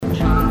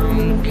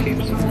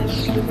keeps on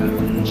slipping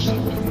into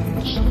the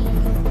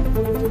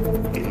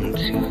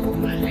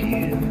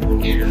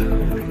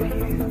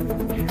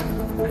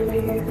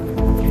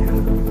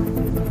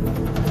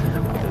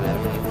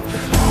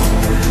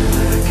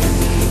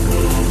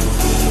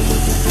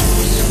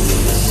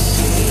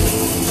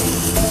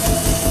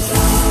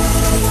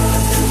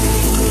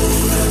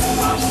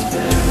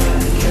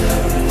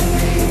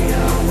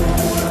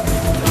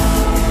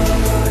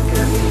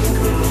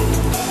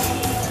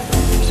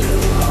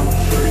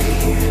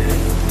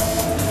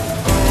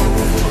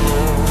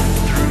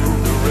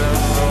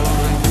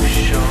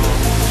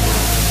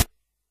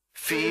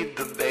feed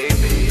the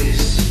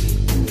babies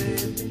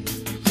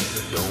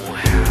that don't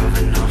have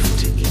enough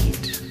to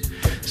eat.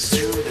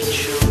 Soothe the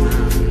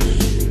children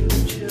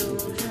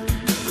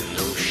with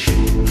no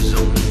shoes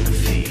on their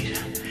feet.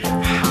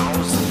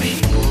 House the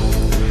people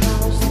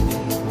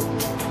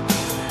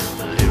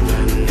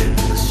living in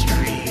the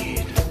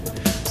street.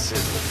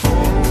 Said,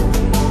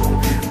 oh,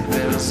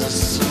 there's a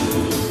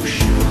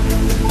solution.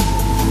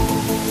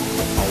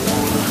 I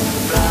wanna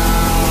fly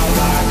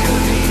like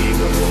an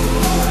eagle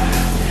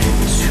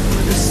to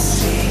the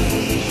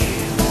sea,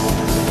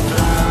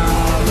 fly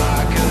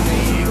like an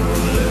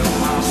eagle, let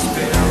my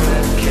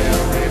spirit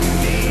carry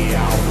me. I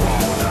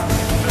wanna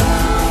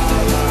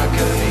fly like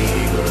an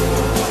eagle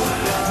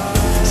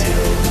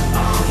till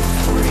I'm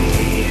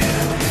free,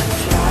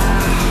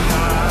 fly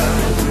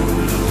high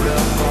through the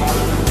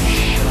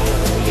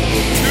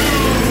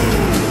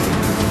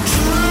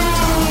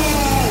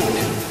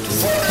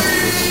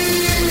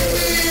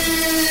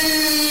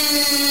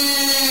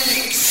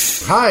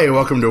Hi,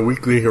 welcome to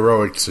Weekly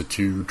Heroics, a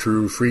two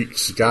true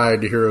freaks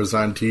guide to heroes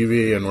on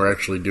TV, and we're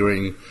actually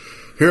doing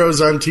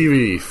Heroes on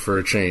TV for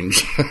a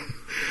change.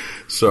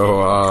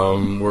 So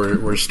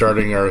we're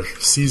starting our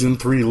Season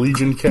 3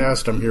 Legion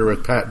cast. I'm here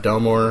with Pat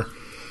Delmore.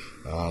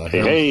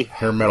 Hey.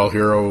 Hair Metal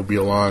Hero will be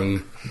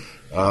along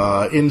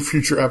in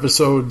future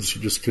episodes.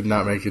 He just could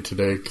not make it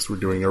today because we're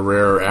doing a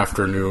rare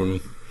afternoon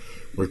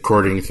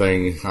recording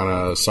thing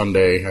on a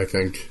Sunday, I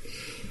think.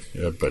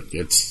 Yeah, but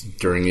it's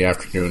during the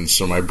afternoon,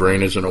 so my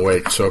brain isn't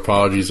awake, so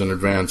apologies in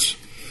advance.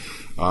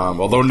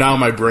 Although now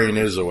my brain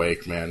is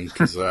awake, man,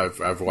 because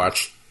I've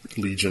watched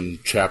Legion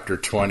Chapter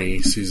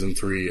 20, Season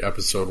 3,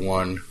 Episode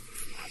 1,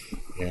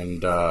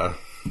 and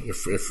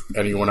if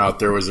anyone out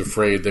there was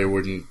afraid they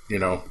wouldn't,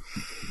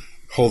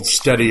 hold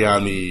steady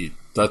on the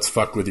let's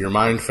fuck with your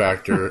mind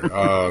factor,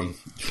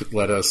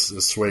 let us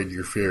assuage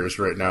your fears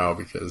right now,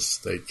 because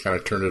they kind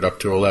of turned it up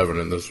to 11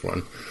 in this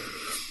one.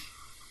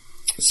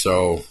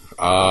 So,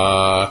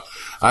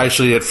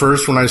 actually, at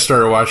first when I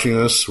started watching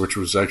this, which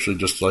was actually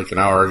just like an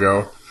hour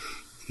ago,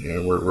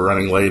 we're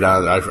running late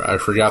on, I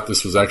forgot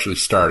this was actually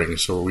starting,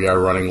 so we are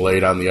running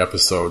late on the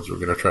episodes. We're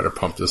going to try to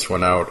pump this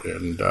one out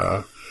and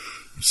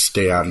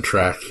stay on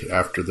track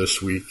after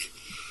this week.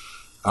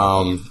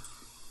 But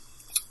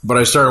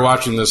I started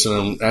watching this,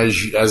 and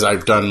as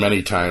I've done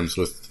many times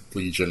with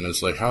Legion,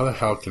 it's like, how the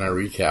hell can I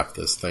recap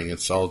this thing?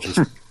 It's all just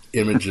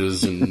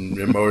images and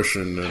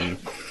emotion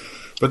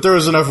But there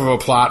was enough of a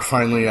plot.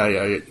 Finally,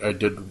 I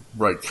did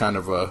write kind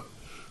of a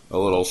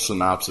little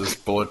synopsis,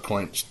 bullet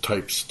points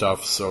type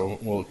stuff. So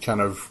we'll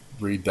kind of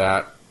read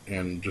that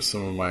and just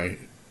some of my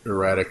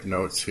erratic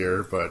notes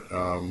here. But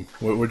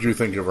what would you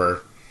think of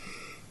our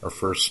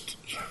first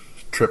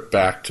trip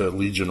back to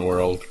Legion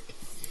World?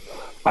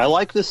 I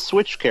like this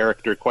Switch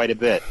character quite a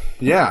bit.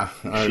 Yeah,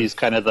 she's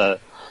kind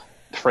of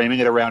framing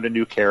it around a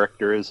new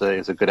character is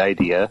a good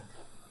idea.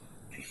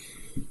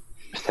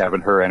 Just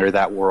having her enter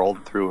that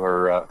world through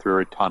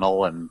her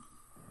tunnel and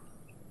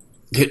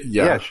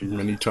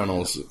many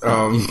tunnels,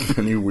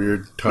 many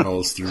weird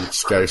tunnels through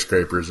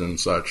skyscrapers and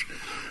such.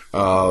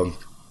 And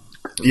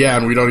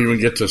we don't even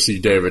get to see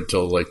David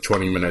till like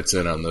 20 minutes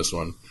in on this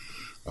one.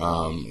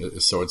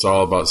 So it's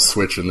all about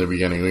Switch in the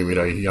beginning. We meet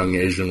a young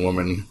Asian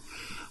woman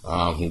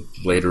who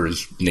later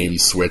is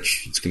named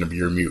Switch. It's going to be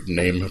her mutant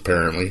name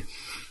apparently.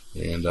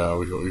 And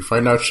we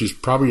find out she's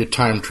probably a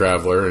time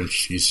traveler, and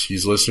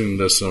she's listening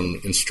to some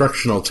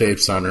instructional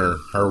tapes on her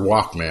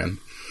Walkman,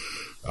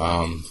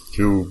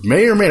 who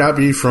may or may not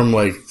be from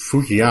like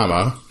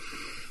Fukuyama,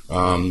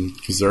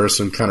 because there are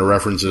some kind of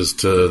references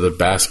to the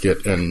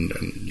basket, and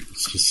it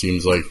just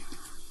seems like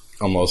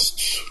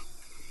almost,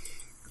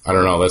 I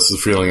don't know, that's the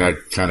feeling I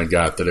kind of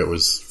got, that it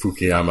was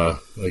Fukuyama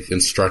like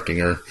instructing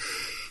her,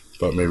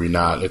 but maybe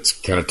not. It's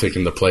kind of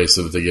taking the place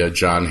of the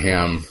John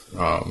Hamm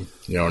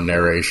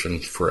narration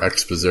for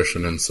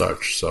exposition and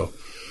such. So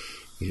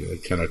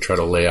kind of try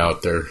to lay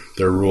out their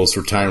rules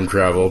for time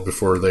travel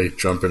before they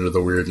jump into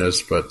the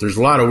weirdness. But there's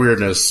a lot of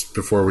weirdness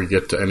before we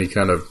get to any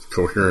kind of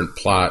coherent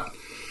plot.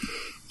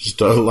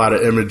 Just a lot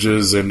of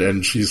images,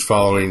 and she's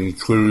following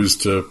clues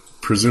to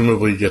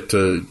presumably get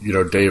to,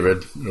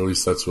 David. At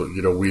least that's what,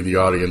 we the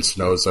audience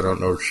knows. I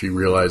don't know if she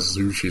realizes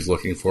who she's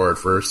looking for at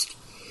first.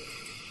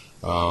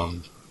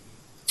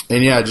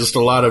 And yeah, just a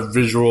lot of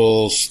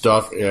visual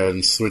stuff,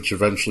 and Switch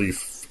eventually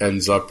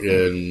ends up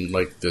in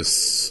like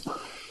this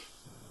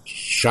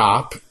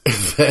shop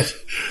that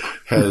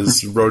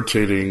has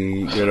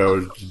rotating,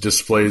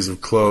 displays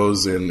of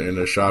clothes and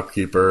a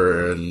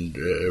shopkeeper, and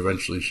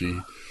eventually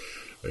she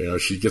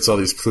gets all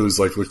these clues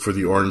like look for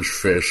the orange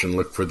fish and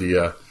look for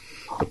the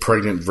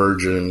pregnant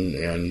virgin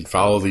and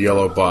follow the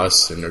yellow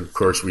bus, and of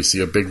course we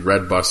see a big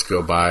red bus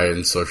go by,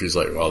 and so she's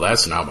like, well,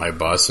 that's not my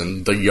bus,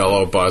 and the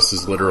yellow bus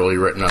is literally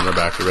written on the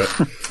back of it.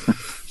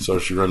 So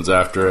she runs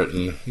after it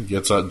and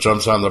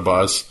jumps on the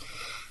bus,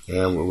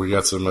 and we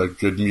got some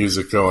good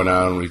music going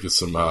on. We get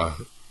some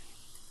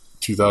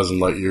 2,000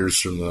 Light Years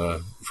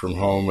from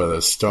Home of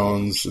the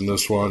Stones in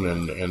this one,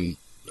 and a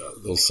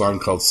little song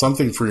called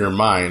Something for Your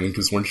Mind,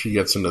 because when she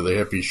gets into the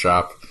hippie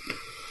shop,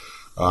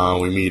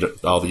 we meet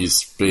all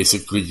these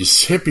basically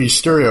hippie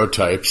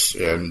stereotypes,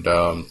 and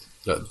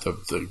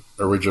the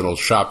original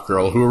shop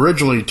girl, who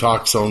originally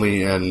talks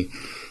only in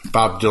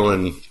Bob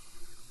Dylan,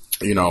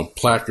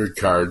 placard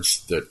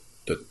cards that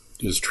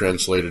is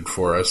translated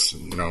for us,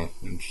 and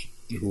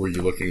who are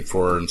you looking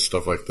for and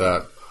stuff like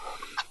that.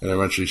 And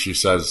eventually she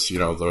says,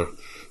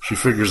 she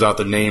figures out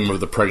the name of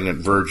the pregnant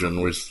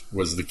virgin was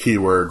the key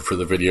word for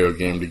the video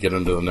game to get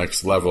into the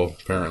next level,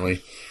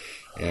 apparently.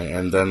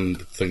 And then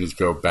things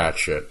go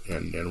batshit,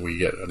 and we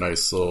get a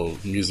nice little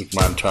music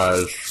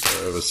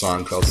montage of a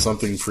song called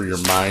Something for Your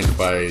Mind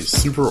by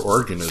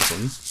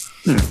Superorganism.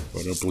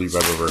 I don't believe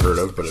I've ever heard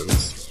of, but it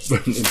was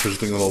an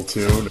interesting little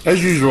tune.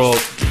 As usual,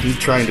 me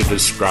trying to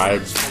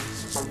describe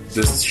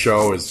this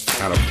show is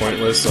kind of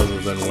pointless other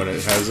than when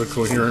it has a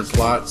coherent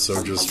plot,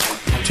 so just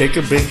take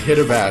a big hit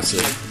of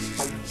acid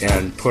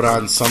and put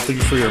on Something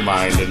for Your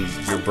Mind, and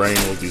your brain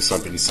will do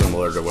something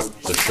similar to what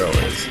the show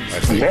is, I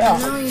think. Yeah. I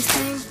know you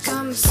think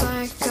I'm a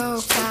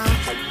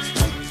psychopath,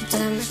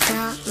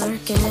 Democrat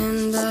lurking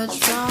in the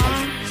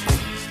jar.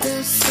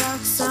 This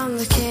sucks, I'm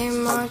the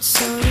Kmart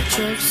soda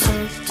jerk,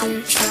 served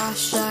to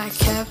trash. I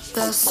kept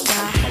the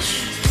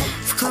stash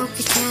of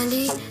coca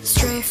candy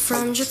straight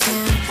from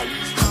Japan.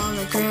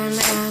 Hologram,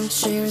 and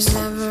she was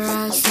never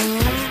as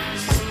near.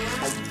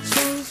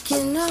 Think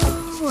you know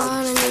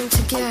what I need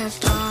to get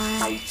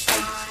by.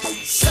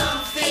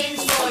 Something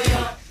for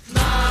your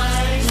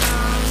mind,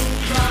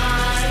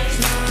 mind,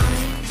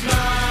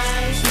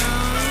 mind.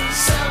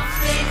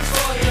 Something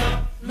for your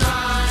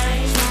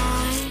mind,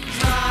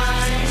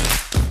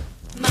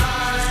 mind,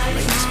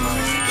 mind.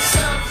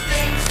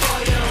 Something for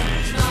your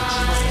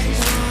mind,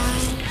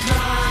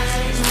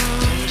 mind,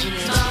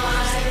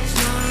 mind.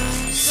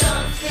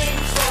 Something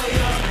for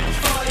your.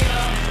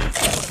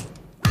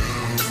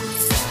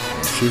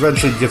 She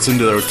eventually gets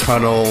into their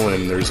tunnel,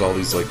 and there's all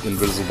these like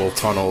invisible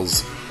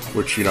tunnels,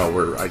 which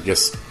were, I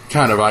guess,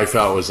 kind of I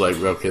felt was like,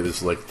 okay, this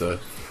is like the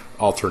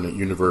alternate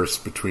universe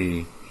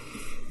between,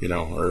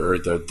 or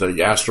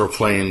the astral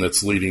plane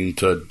that's leading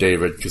to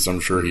David, because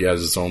I'm sure he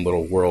has his own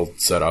little world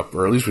set up,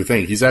 or at least we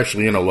think he's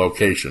actually in a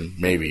location,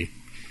 maybe.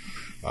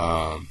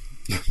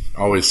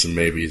 Always some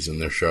maybes in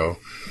this show,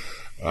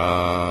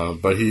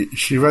 but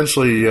she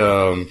eventually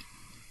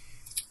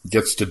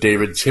gets to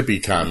David's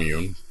hippie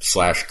commune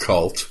 /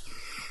 cult.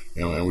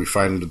 And we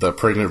find the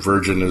pregnant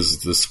virgin is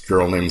this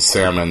girl named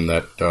Salmon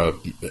that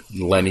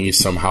Lenny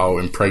somehow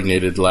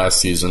impregnated last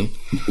season.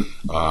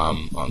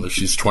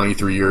 She's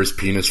 23 years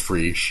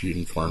penis-free, she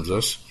informs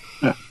us.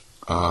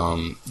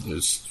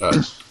 There's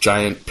a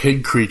giant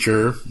pig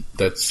creature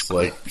that's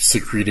like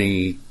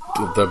secreting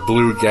the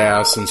blue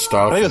gas and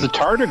stuff. I think it was a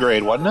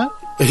tardigrade, wasn't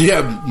it?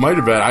 Yeah, might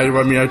have been.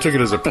 I took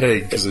it as a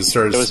pig because it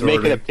started. It was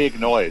making a pig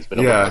noise, but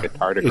it looked like a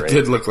tardigrade. It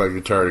did look like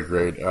a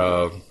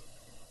tardigrade.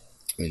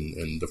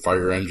 And the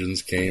fire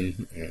engines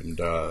came, and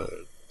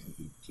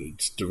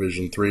it's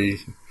Division 3. It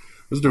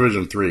was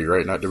Division 3,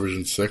 right? Not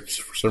Division 6.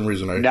 For some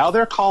reason, now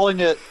they're calling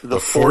it the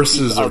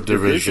Forces of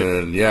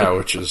Division. Yeah,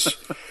 which is,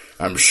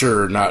 I'm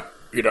sure, not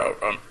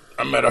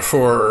a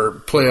metaphor or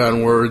play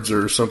on words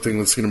or something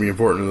that's going to be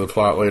important in the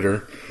plot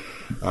later.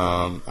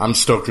 I'm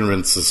still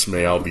convinced this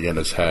may all be in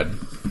his head.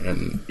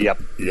 And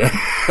yep. Yeah,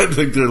 I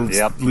think they're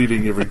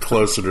leading even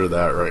closer to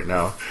that right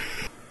now.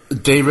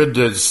 David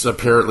is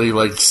apparently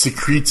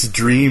secretes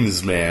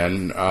dreams,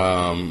 man.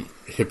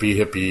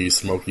 Hippie,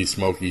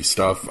 smoky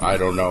stuff. I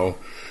don't know.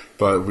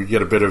 But we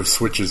get a bit of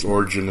Switch's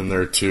origin in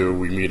there too.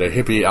 We meet a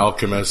hippie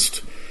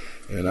alchemist,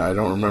 and I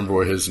don't remember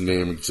what his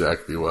name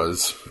exactly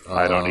was.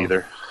 I don't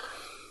either.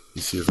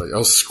 You see,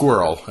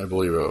 Squirrel, I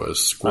believe it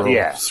was. Squirrel,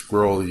 yeah.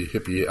 Squirrel, the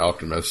hippie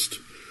alchemist.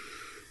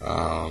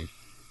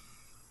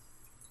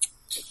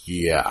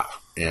 Yeah.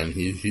 And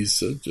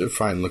he's a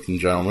fine-looking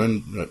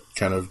gentleman,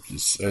 kind of,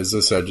 as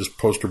I said, just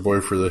poster boy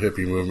for the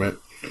hippie movement.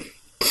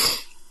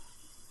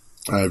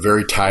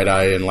 Very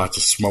tie-dye and lots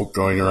of smoke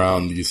going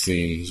around these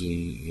scenes,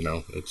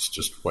 and, it's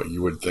just what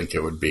you would think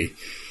it would be.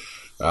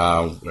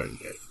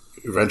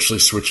 Eventually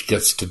Switch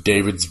gets to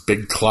David's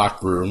big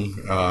clock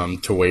room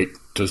to wait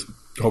to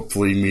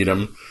hopefully meet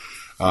him.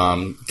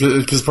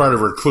 Because part of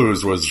her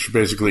clues was she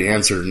basically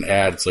answered an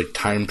ad, it's like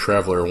time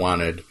traveler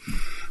wanted,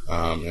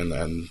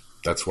 and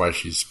that's why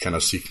she's kind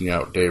of seeking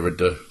out David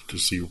to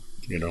see,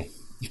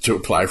 to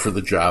apply for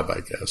the job,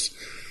 I guess.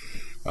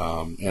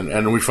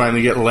 And we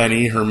finally get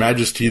Lenny, Her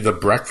Majesty the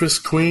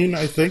Breakfast Queen,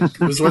 I think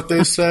was what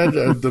they said.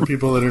 The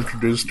people that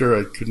introduced her,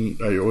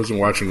 I wasn't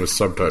watching with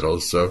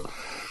subtitles, so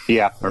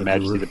Yeah, Her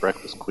Majesty the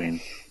Breakfast Queen.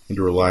 I had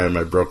to rely on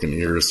my broken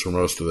ears for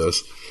most of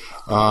this.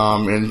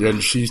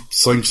 And she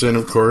slinks in,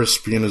 of course,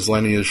 being as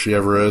Lenny as she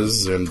ever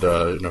is, and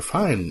in a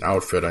fine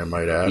outfit, I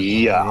might add.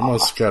 Yeah.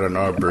 Almost got an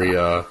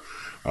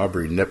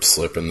Aubrey nip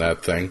slip in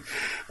that thing.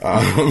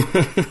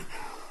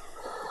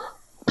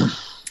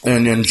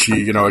 And then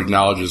she,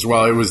 acknowledges,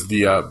 well, it was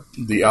the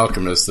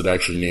alchemist that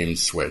actually named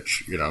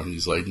Switch.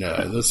 He's like,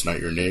 nah, that's not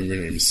your name.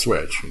 Your name's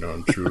Switch.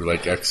 In true,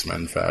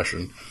 X-Men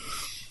fashion.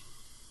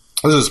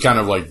 This is kind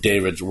of like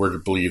David's, we're to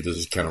believe this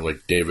is kind of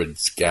like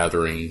David's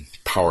gathering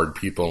powered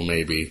people,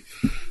 maybe,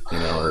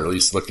 or at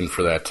least looking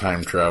for that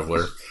time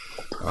traveler.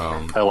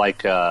 I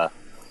like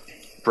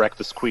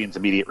Breakfast Queen's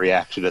immediate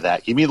reaction to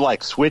that. You mean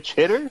like Switch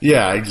hitter?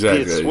 Yeah,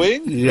 exactly. Did it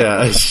swing?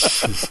 Yeah.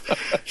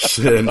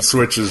 And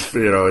Switch is,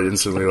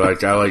 instantly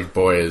like, I like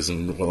boys.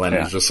 And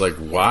Lenny's just like,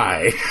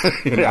 why?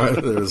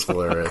 It was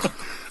hilarious.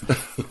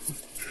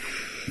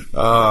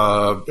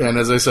 And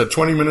as I said,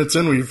 20 minutes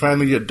in, we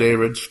finally get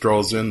David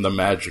strolls in, the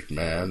Magic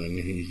Man, and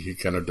he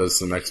kind of does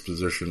some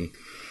exposition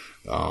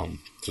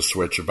to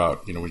Switch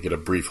about, we get a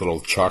brief little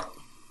Chuck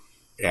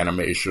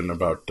animation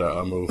about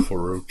Amu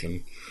Farouk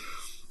and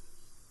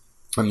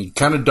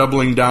kind of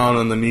doubling down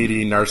on the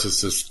needy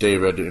narcissist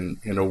David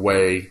in a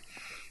way,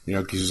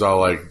 because he's all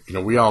like,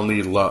 we all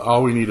need love.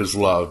 All we need is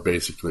love,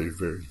 basically.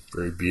 Very,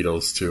 very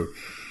Beatles too.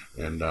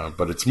 And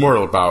but it's more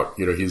about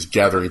he's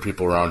gathering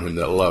people around him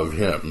that love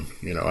him.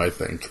 I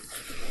think,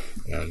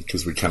 and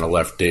because we kind of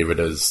left David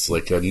as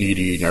like a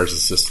needy,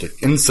 narcissistic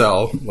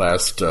incel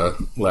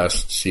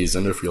last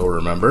season, if you'll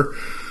remember,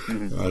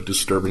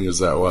 disturbing as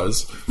that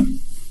was.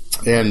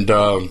 And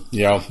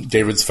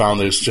David's found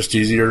that it's just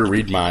easier to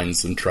read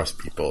minds than trust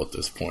people at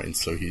this point.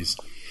 So he's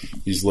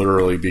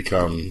literally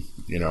become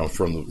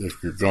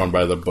if you're going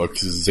by the book,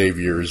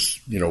 Xavier's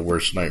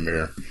worst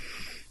nightmare.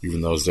 Even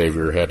though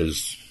Xavier had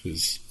his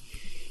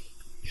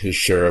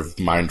share of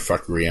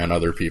mindfuckery on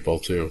other people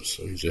too,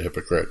 so he's a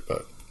hypocrite.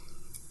 But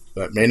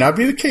that may not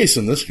be the case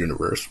in this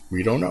universe.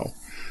 We don't know.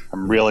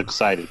 I'm real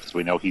excited because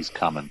we know he's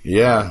coming.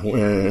 Yeah,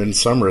 in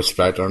some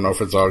respect. I don't know if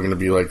it's all going to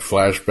be like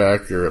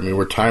flashback or,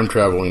 we're time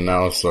traveling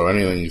now, so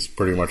anything's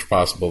pretty much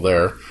possible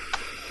there.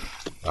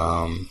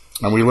 And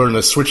we learn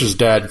that Switch's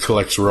dad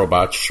collects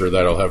robots. Sure,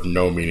 that'll have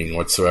no meaning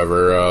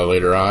whatsoever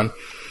later on.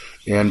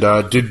 And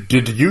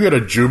did you get a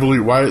Jubilee?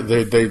 Why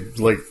they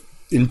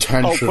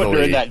intentionally put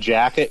her in that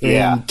jacket?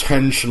 Yeah.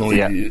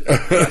 Intentionally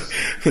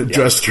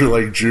dressed her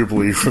like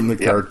Jubilee from the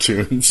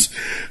cartoons.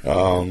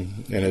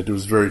 And it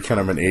was very kind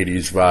of an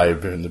 80s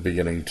vibe in the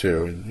beginning,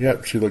 too.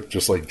 And she looked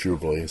just like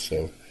Jubilee,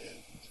 so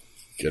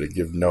got to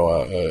give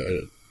Noah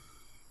a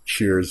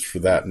cheers for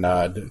that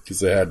nod,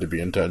 because it had to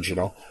be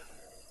intentional.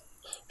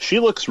 She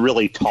looks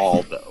really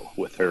tall, though,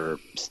 with her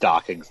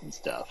stockings and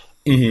stuff.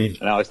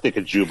 Mm-hmm. And I always think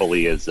of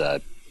Jubilee as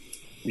a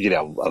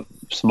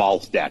small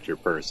stature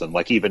person.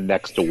 Like, even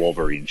next to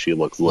Wolverine, she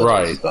looks little.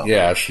 Right, so.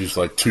 Yeah, she's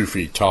like 2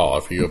 feet tall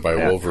if you go by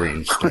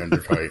Wolverine's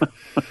standard height.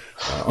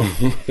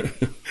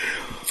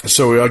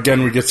 So,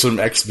 again, we get some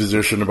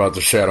exposition about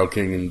the Shadow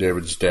King and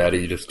David's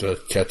daddy just to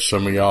catch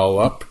some of y'all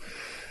up.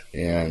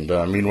 And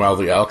meanwhile,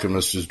 the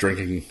alchemist is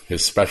drinking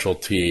his special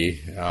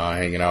tea,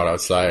 hanging out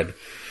outside.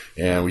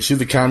 And we see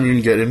the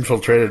commune get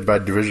infiltrated by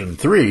Division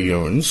 3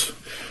 goons,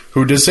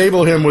 who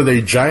disable him with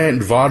a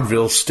giant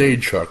vaudeville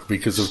stage hook,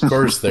 because of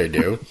course they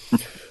do.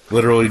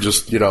 Literally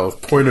just,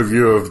 point of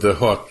view of the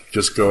hook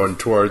just going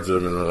towards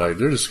them, and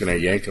they're just going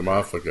to yank him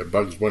off like a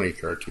Bugs Bunny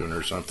cartoon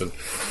or something.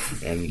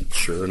 And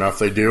sure enough,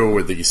 they do,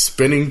 with the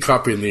spinning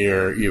cup in the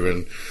air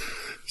even.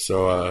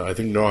 So I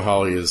think Noah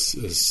Hawley has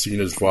seen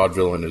his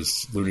vaudeville in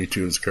his Looney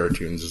Tunes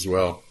cartoons as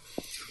well.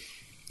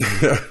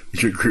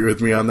 You agree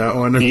with me on that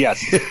one?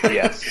 Yes.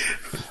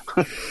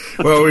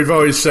 Well, we've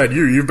always said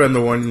you've been the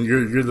one.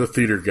 You're the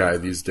theater guy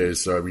these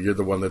days, so you're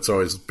the one that's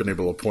always been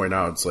able to point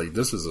out it's like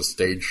this is a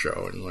stage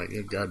show, and like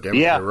God damn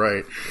it, you're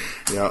right.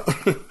 Yeah.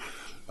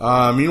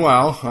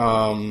 Meanwhile,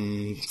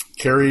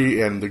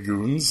 Carrie and the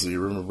goons.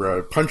 You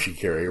remember Punchy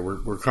Carrie?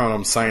 We're calling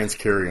them Science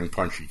Carrie and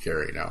Punchy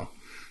Carrie now.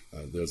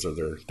 Those are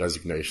their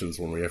designations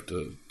when we have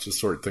to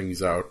sort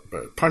things out.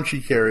 But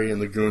Punchy Carrie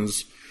and the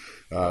goons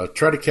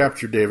try to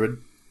capture David.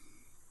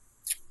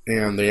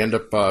 And they end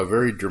up a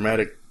very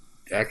dramatic,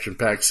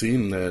 action-packed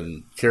scene.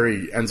 And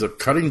Carrie ends up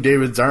cutting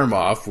David's arm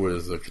off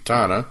with a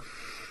katana.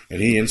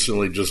 And he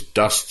instantly just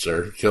dusts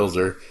her, kills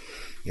her.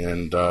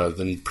 And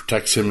then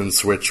protects him and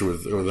Switch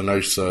with a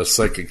nice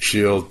psychic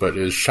shield. But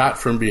is shot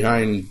from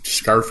behind,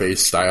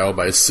 Scarface style,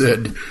 by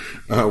Sid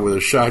with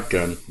a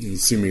shotgun. And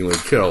seemingly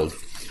killed.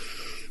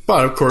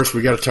 But, of course,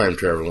 we got a time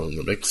traveler in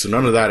the mix. So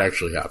none of that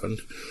actually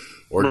happened.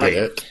 Or did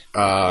it?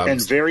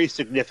 And very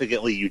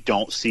significantly, you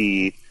don't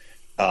see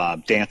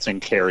Dancing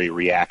Carrie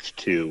react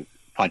to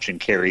Punch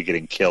and Carrie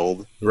getting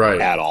killed Right.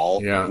 at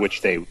all, Yeah.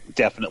 which they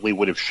definitely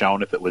would have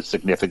shown if it was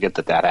significant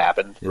that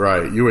happened.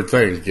 Right, you would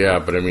think, yeah,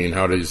 but I mean,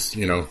 how does,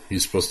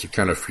 he's supposed to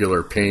kind of feel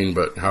her pain,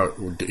 but how,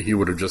 he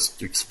would have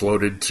just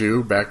exploded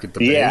too back at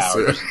the Yeah,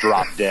 or base? just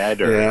drop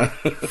dead. Or, Yeah.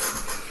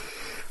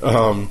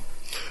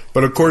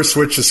 But of course,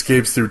 Switch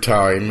escapes through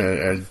time,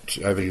 and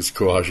I think it's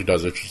cool how she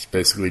does it. She just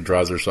basically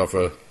draws herself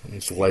a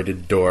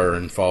lighted door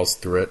and falls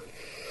through it.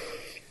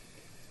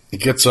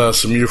 Gets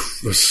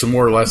some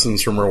more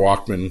lessons from her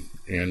Walkman,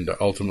 and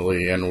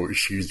ultimately, and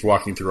she's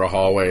walking through a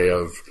hallway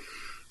of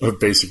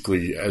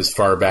basically as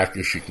far back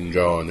as she can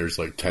go, and there's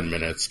like 10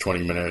 minutes,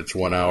 20 minutes,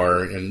 1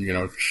 hour,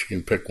 and she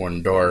can pick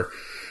one door,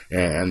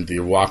 and the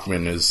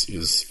Walkman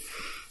is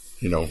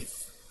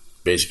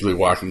basically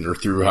walking her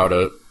through how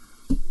to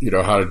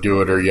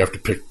do it, or you have to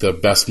pick the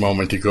best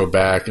moment to go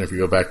back, and if you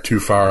go back too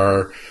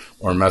far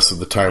or mess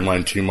with the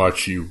timeline too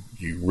much, you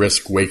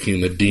risk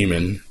waking the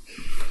demon.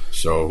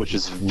 So, which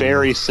is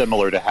very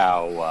similar to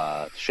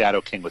how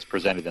Shadow King was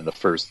presented in the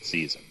first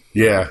season.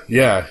 Yeah,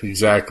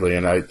 exactly.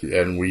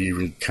 And we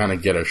even kind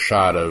of get a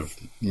shot of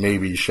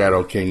maybe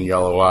Shadow King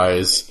Yellow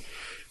Eyes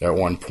at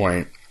one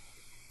point,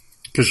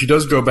 because she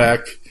does go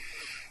back,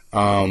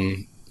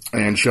 and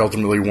she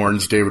ultimately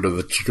warns David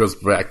she goes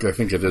back, I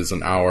think it is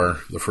an hour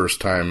the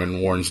first time,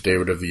 and warns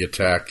David of the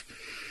attack,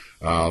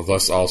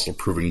 thus also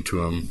proving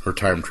to him her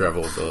time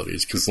travel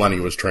abilities, because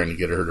Lenny was trying to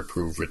get her to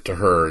prove it to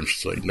her, and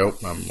she's like, nope,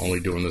 I'm only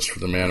doing this for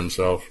the man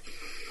himself.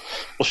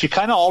 Well, she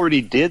kind of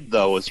already did,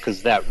 though, is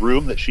because that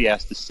room that she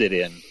has to sit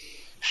in,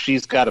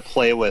 she's got to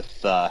play with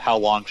how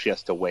long she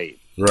has to wait.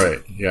 Right,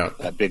 yeah.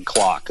 That big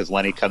clock, because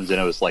Lenny comes in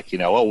and was like,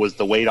 was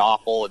the wait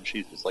awful? And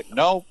she's just like,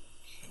 no,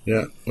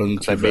 Yeah,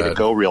 wasn't too I made bad. it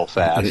go real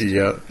fast.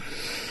 Yeah.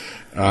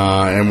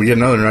 And we get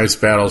another nice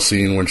battle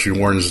scene when she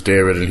warns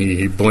David, and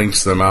he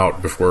blinks them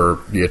out before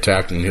the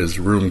attack in his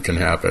room can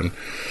happen.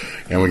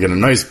 And we get a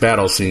nice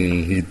battle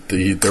scene.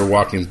 They're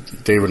walking.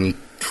 David and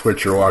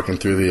Switch are walking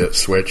through the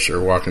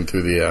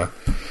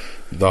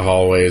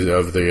hallway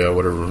of the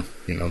whatever,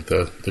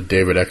 the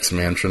David X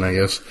mansion, I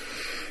guess.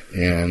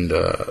 And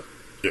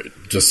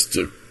just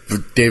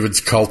David's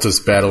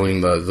cultists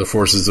battling the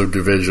forces of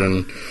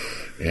division.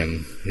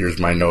 And here's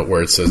my note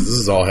where it says, this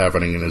is all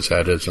happening in his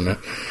head, isn't it?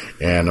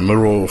 And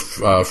Amiral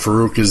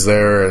Farouk is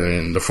there,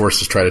 and the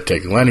forces try to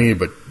take Lenny,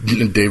 but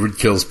David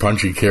kills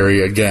Punchy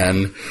Carrie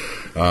again.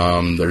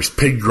 There's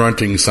pig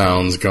grunting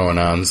sounds going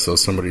on, so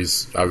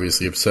somebody's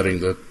obviously upsetting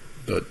the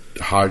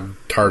hog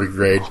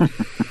tardigrade.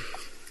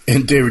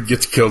 And David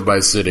gets killed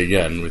by Sid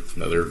again with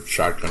another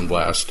shotgun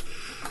blast.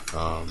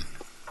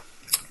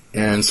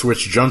 And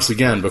Switch jumps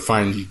again, but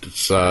finds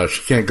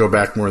she can't go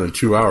back more than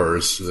 2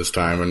 hours this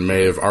time, and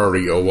may have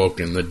already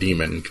awoken the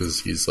demon,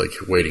 because he's like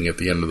waiting at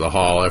the end of the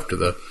hall after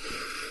the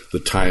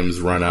time's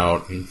run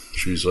out, and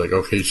she's like,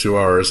 okay, 2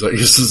 hours, I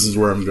guess this is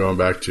where I'm going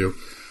back to.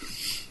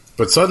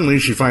 But suddenly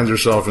she finds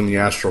herself in the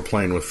astral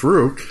plane with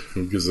Farouk,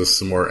 who gives us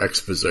some more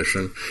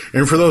exposition.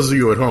 And for those of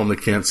you at home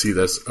that can't see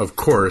this, of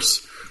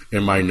course,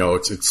 in my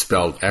notes, it's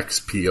spelled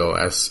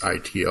Xposition.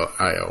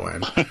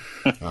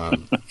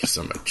 Because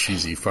I'm a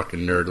cheesy fucking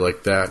nerd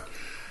like that.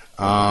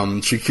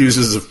 She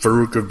accuses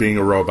Farouk of being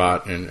a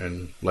robot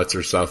and lets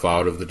herself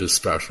out of the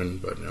discussion.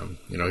 But,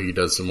 he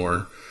does some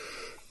more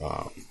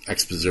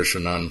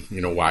exposition on,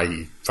 why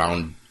he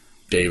found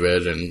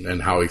David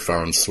and how he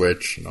found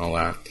Switch and all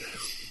that.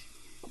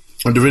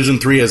 Division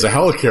 3 has a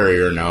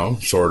helicarrier now,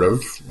 sort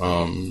of,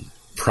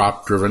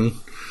 prop-driven.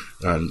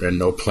 And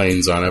no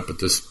planes on it, but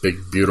this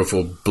big,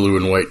 beautiful blue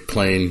and white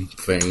plane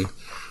thing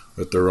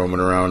that they're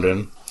roaming around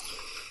in.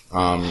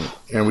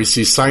 And we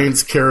see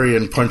Science Carrie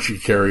and Punchy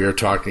Carrie are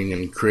talking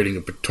and creating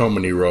a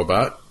Ptomany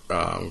robot.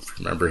 If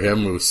you remember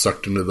him, who was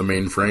sucked into the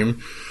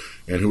mainframe,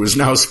 and who is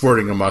now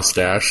sporting a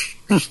mustache,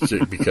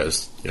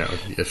 because,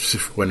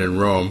 when in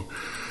Rome.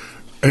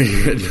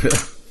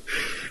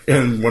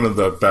 And one of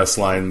the best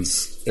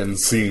lines and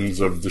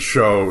scenes of the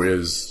show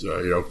is,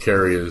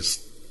 Carrie is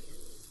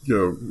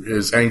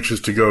anxious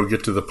to go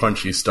get to the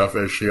punchy stuff,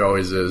 as she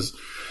always is.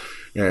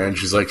 And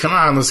she's like, come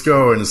on, let's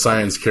go. And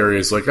Science Carrie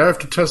is like, I have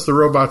to test the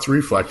robot's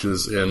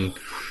reflexes. And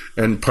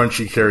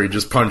Punchy Carrie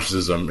just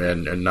punches him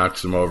and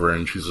knocks him over.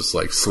 And she's just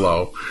like,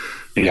 slow.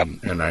 Yep.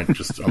 And I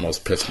just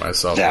almost pissed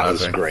myself That laughing.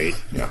 was great.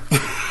 Yeah.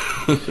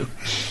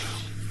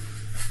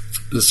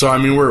 So, I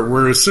mean,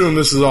 we're assuming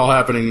this is all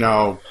happening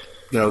now.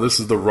 This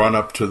is the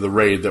run-up to the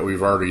raid that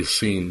we've already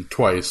seen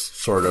twice,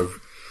 sort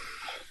of.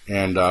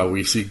 And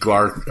we see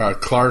Clark and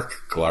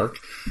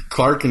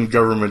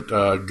government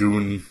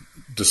goon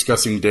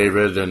discussing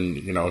David,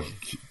 and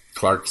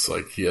Clark's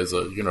like he has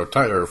a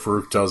or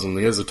Farouk tells him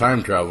he has a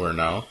time traveler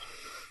now,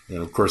 and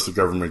of course the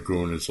government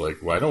goon is like,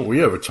 why don't we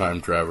have a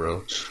time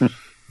traveler?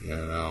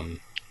 And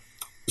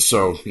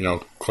so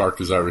Clark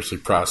is obviously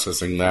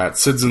processing that.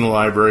 Sid's in the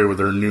library with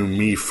her new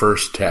Me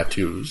First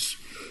tattoos.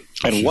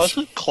 And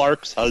wasn't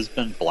Clark's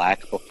husband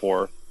black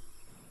before?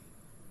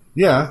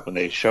 Yeah. When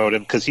they showed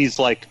him, because he's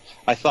like,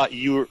 I thought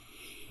you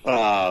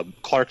were.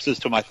 Clark says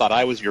to him, I thought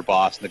I was your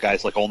boss, and the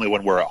guy's like, only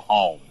when we're at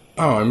home.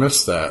 Oh, I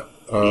missed that.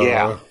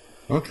 Yeah.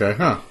 Okay,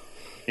 huh.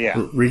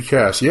 Yeah.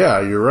 Recast.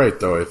 Yeah, you're right,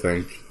 though, I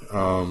think.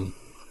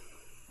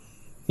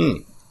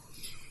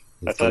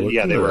 I thought,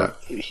 yeah, they were.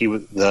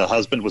 The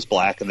husband was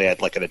black, and they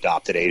had like an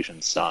adopted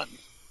Asian son.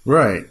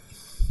 Right.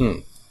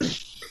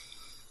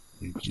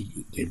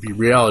 Maybe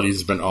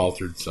reality's been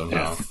altered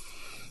somehow.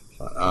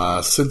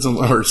 Sid's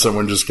or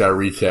someone just got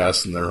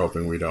recast, and they're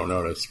hoping we don't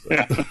notice.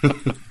 But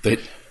they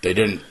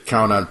didn't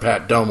count on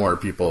Pat Delmore,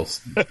 people.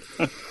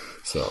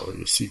 So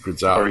your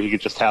secret's out. Or he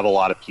could just have a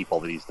lot of people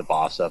that he's the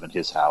boss of in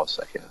his house,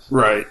 I guess.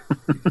 Right.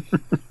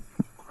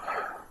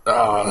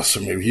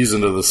 So maybe he's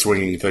into the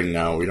swinging thing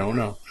now. We don't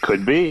know.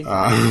 Could be.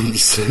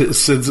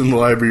 Sid's in the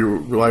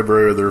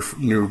library with her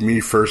new Me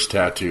First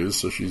tattoos,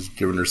 so she's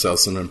giving herself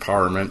some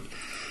empowerment.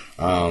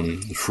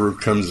 Farouk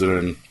comes in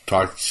and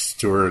talks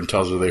to her and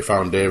tells her they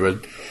found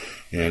David,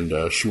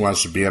 and she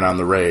wants to be in on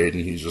the raid,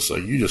 and he's just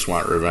like, you just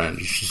want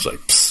revenge. She's like,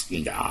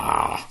 psst,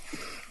 nah,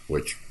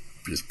 which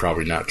is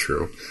probably not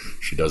true.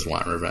 She does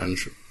want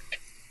revenge.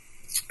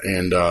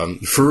 And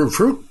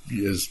Farouk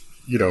is,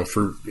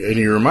 and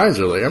he reminds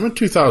her, like, I'm a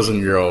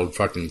 2,000-year-old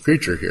fucking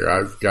creature here.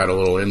 I've got a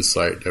little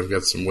insight. I've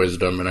got some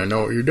wisdom, and I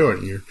know what you're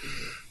doing.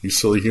 You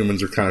silly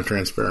humans are kind of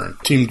transparent.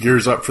 Team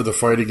gears up for the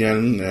fight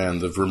again, and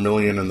the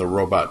Vermilion and the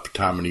robot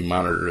Ptomany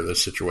monitor the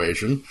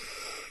situation.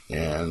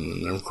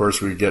 And, of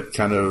course, we get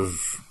kind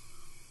of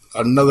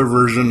another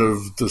version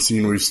of the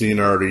scene we've seen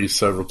already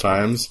several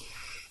times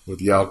with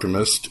the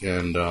Alchemist.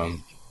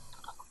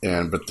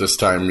 But this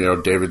time,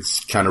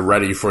 David's kind of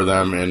ready for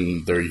them,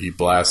 and there he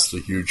blasts a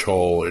huge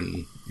hole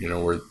in,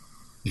 where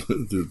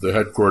the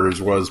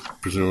headquarters was,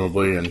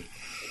 presumably, and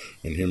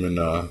him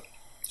and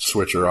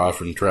Switch are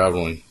off and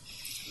traveling.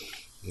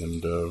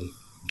 And,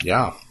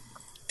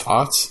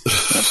 thoughts?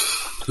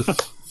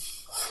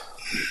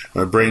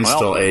 My brain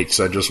still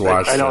aches. I just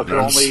watched it. I know it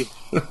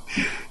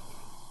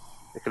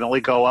can only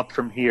go up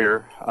from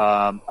here.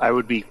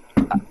 I'd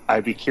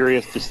be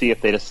curious to see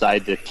if they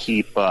decide to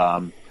keep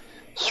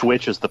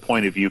Switch as the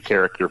point of view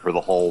character for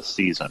the whole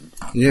season.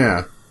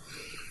 Yeah.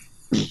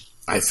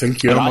 I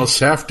think you almost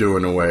have to,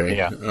 in a way.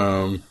 Yeah.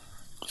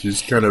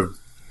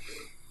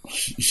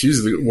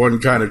 She's the one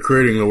kind of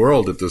creating the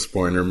world at this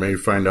point, or may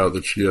find out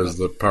that she has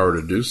the power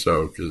to do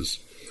so, because,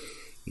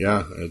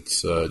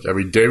 it's,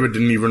 David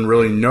didn't even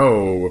really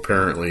know,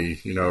 apparently,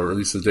 or at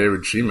least the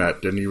David she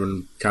met didn't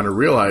even kind of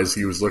realize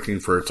he was looking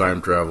for a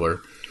time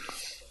traveler.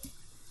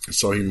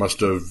 So he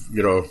must have,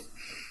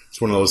 it's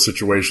one of those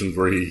situations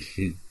where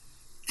he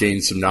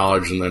gains some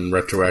knowledge and then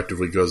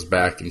retroactively goes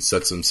back and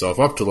sets himself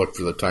up to look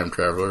for the time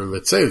traveler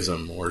that saves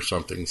him, or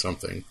something.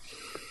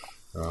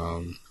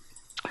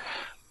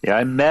 Yeah,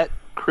 I met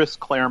Chris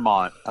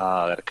Claremont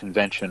at a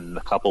convention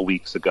a couple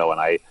weeks ago,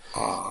 and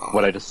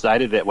what I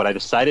decided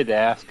to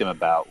ask him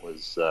about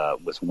was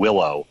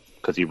Willow,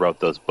 because he wrote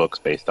those books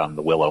based on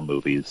the Willow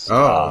movies.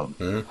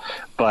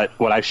 But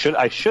what I should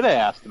have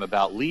asked him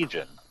about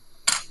Legion.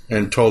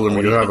 And told him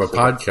you have a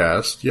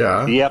podcast.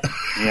 Yeah. Yep.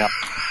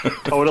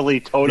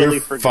 Totally You're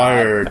forgot.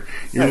 Fired.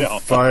 You're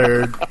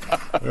fired.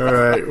 All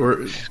right.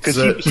 Because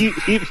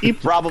he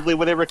probably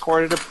would have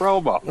recorded a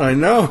promo. I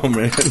know,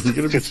 man. You're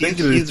gonna be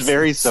thinking he's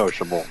very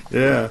sociable.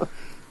 Yeah.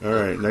 All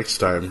right. Next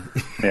time.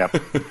 Yeah.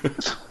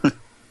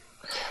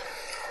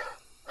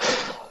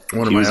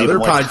 One of my other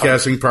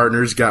podcasting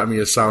partners got me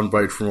a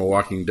soundbite from a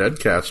Walking Dead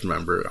cast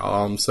member.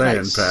 All I'm saying,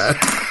 Nice.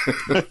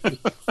 Pat.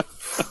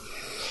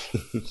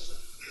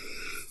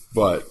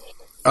 But,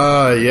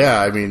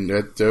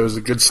 it was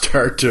a good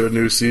start to a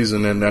new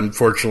season, and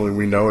unfortunately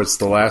we know it's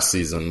the last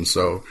season,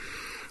 so,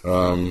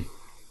 and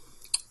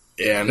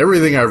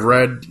everything I've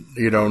read,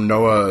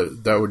 Noah,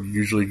 that would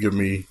usually give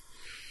me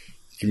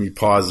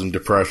pause and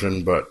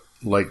depression, but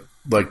like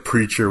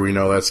Preacher, we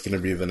know that's going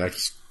to be the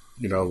next,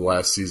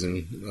 last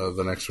season,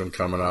 the next one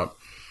coming up.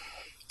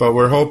 But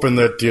we're hoping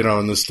that,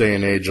 in this day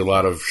and age, a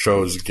lot of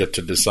shows get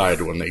to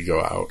decide when they go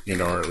out,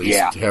 or at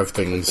least have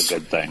things That's a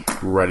good thing.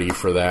 ready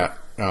for that.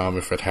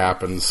 If it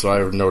happens. So I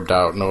have no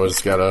doubt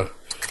Noah's got a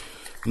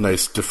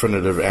nice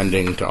definitive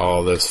ending to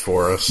all this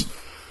for us.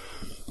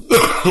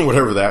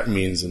 Whatever that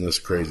means in this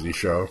crazy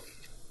show.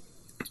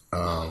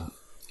 I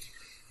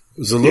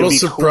was a little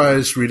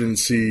surprised we didn't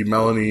see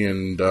Melanie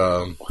and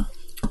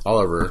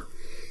Oliver.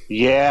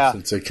 Yeah.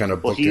 Since they kind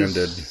of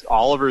bookended.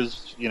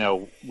 Oliver's,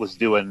 was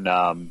doing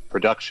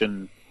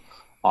production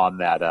on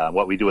that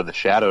What We Do in the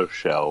Shadows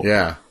show.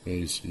 Yeah.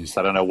 He's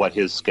I don't know what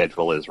his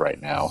schedule is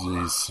right now.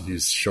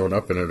 He's shown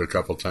up in it a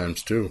couple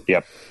times, too.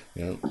 Yep.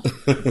 Yeah.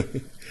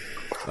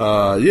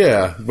 But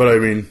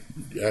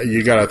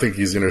you gotta think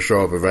he's gonna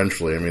show up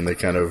eventually. They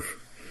kind of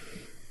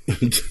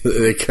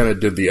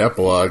did the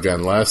epilogue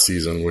on last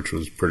season, which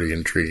was pretty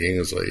intriguing.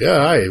 It's like,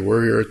 hi,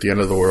 we're here at the end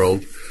of the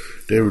world.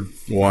 David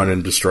won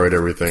and destroyed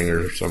everything,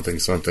 or something.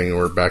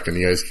 We're back in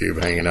the ice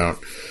cube hanging out,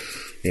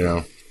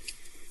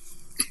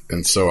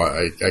 And so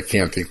I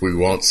can't think we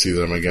won't see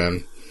them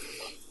again.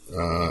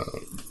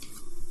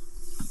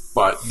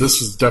 But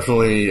this is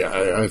definitely,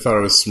 I thought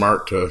it was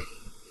smart to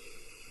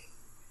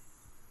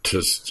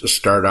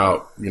start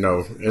out,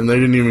 and they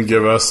didn't even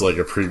give us like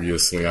a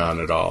previously on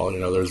at all.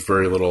 There's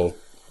very little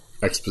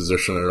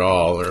exposition at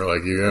all. Or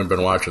like, you haven't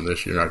been watching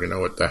this, you're not going to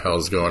know what the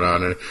hell's going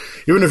on. And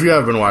even if you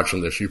have been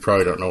watching this, you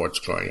probably don't know what's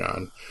going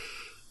on.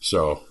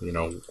 So,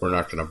 we're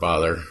not going to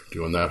bother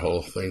doing that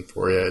whole thing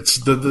for you. It's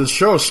the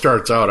show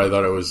starts out, I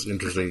thought it was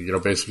interesting,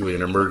 basically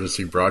an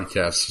emergency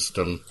broadcast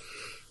system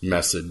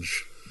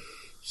message.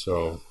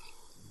 So.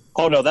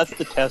 Oh no, that's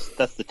the test.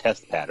 That's the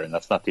test pattern.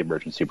 That's not the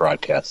emergency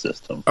broadcast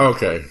system.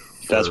 Okay.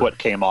 That's what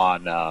came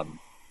on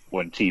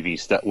when TV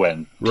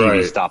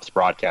Right. stops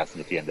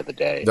broadcasting at the end of the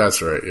day.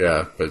 That's right,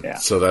 yeah. But Yeah.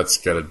 so that's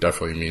got to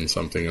definitely mean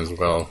something as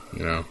well,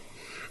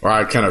 Or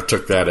I kind of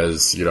took that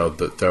as,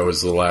 that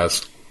was the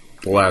last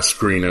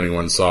screen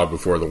anyone saw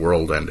before the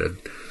world ended.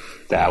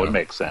 That would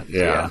make sense.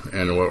 Yeah.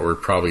 And what we're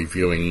probably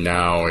viewing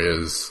now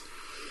is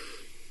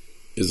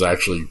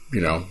actually,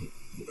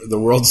 the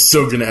world's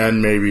still going to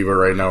end maybe, but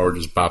right now we're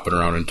just bopping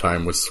around in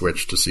time with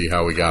Switch to see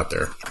how we got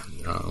there.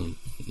 I'm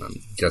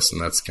guessing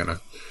that's kind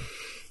of...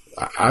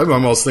 I'm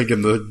almost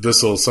thinking that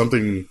this will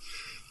something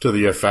to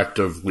the effect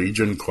of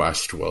Legion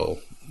Quest will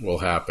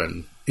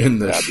happen in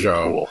this That'd be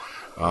show.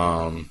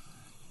 cool.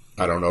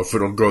 I don't know if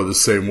it'll go the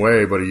same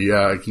way, but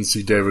I can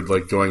see David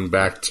like going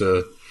back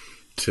to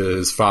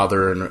his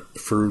father in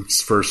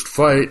Farouk's first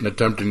fight and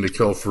attempting to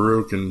kill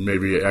Farouk and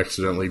maybe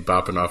accidentally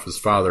bopping off his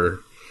father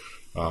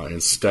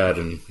instead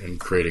and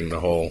creating the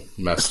whole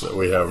mess that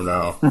we have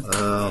now. I don't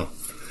know.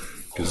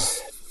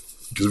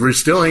 Because we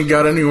still ain't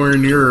got anywhere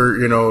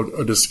near,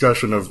 a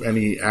discussion of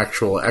any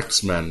actual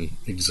X-Men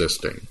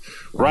existing.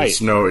 Right. We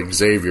just know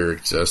Xavier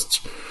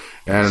exists.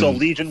 And So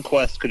Legion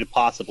Quest could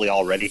possibly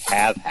already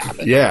have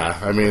happened. yeah,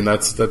 I mean,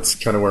 that's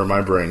kind of where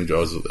my brain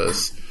goes with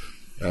this.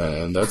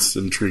 And that's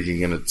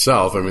intriguing in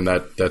itself. I mean,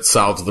 that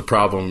solves the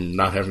problem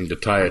not having to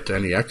tie it to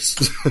any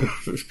X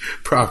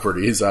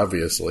properties,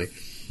 obviously,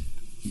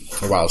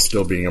 while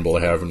still being able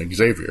to have an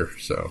Xavier.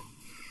 So,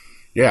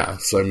 yeah.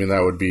 So, I mean,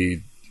 that would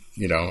be,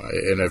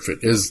 and if it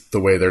is the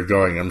way they're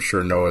going, I'm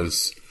sure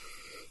Noah's,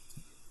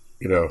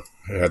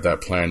 had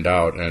that planned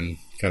out and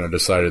kind of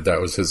decided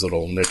that was his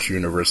little niche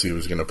universe he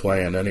was going to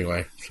play in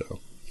anyway.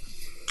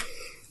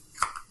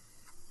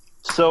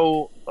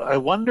 So I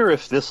wonder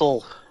if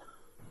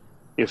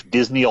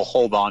Disney will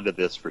hold on to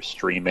this for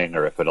streaming,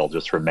 or if it'll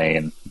just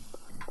remain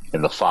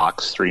in the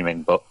Fox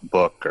streaming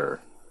book, or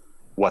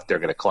what they're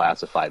going to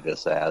classify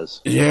this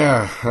as.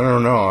 Yeah, I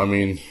don't know. I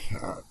mean,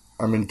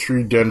 I'm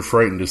intrigued and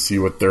frightened to see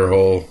what their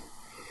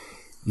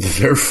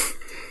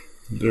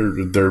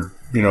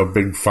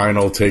big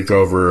final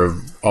takeover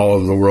of all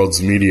of the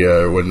world's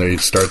media when they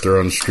start their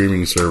own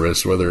streaming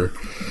service. Whether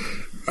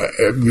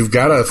you've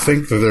got to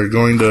think that they're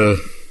going to.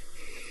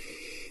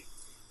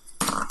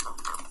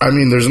 I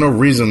mean, there's no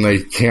reason they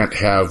can't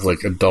have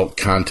like adult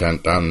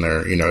content on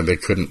there. They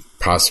couldn't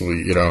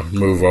possibly,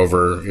 move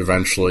over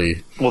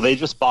eventually. Well, they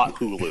just bought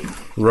Hulu.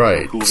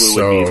 Right.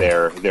 Hulu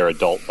would be their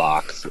adult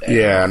box. And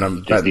yeah,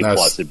 and Disney that's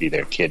Plus would be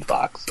their kid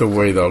box. the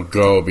way they'll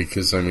go,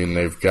 because I mean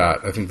I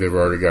think they've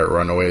already got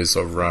Runaways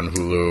over on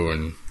Hulu,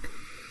 and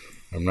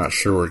I'm not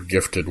sure where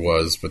Gifted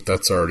was, but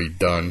that's already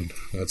done.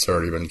 That's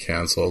already been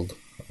canceled.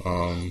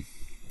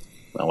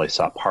 I only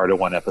saw part of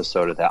one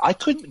episode of that. I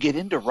couldn't get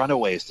into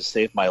Runaways to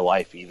save my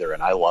life either,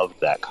 and I loved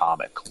that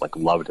comic.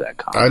 Loved that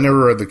comic. I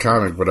never read the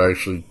comic, but I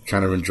actually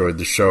kind of enjoyed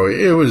the show.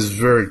 It was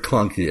very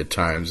clunky at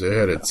times. It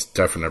had its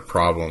definite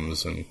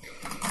problems, and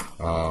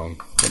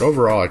but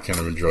overall I kind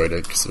of enjoyed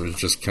it because it was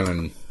just kind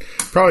of,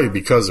 probably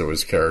because it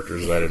was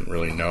characters I didn't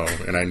really know,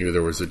 and I knew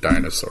there was a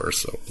dinosaur,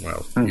 so,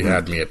 you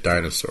had me at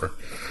dinosaur.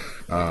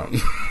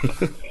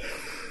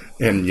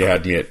 And you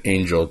had me at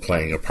Angel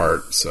playing a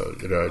part, so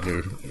I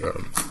knew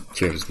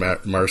James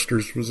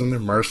Marsters was in there.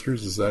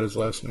 Marsters, is that his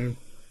last name?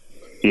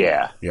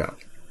 Yeah. Yeah.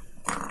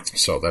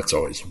 So that's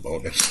always a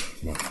bonus.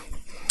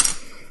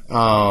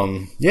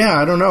 Yeah,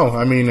 I don't know.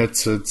 I mean,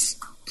 it's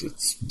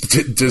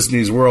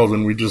Disney's world,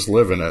 and we just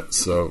live in it.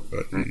 So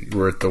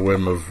we're at the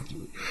whim of.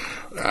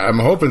 I'm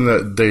hoping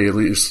that they at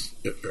least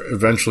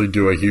eventually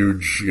do a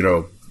huge,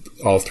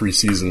 all 3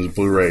 seasons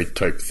Blu-ray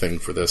type thing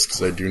for this,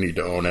 because I do need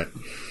to own it.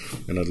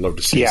 And I'd love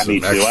to see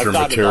some extra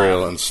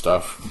material and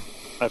stuff.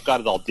 I've got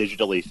it all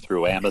digitally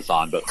through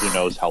Amazon, but who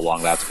knows how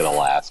long that's going to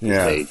last?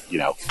 Yeah. They,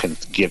 can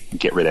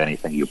get rid of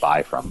anything you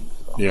buy from.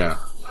 So. Yeah.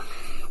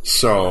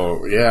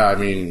 So, yeah, I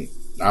mean,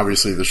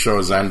 obviously the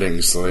show's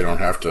ending, so they don't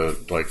have to,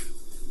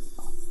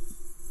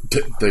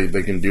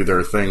 they can do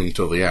their thing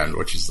till the end,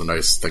 which is the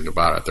nice thing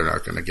about it. They're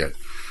not going to get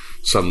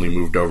suddenly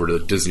moved over to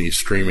Disney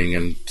streaming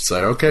and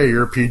decide, okay,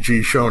 you're a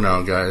PG show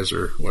now, guys,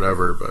 or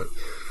whatever, but,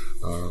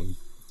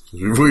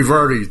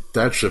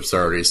 that ship's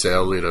already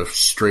sailed. We had a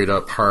straight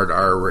up hard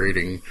R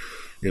rating,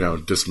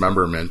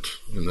 dismemberment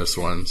in this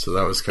one. So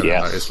that was kind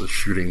of nice, with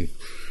shooting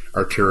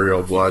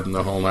arterial blood and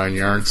the whole 9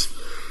 yards.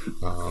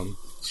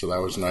 So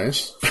that was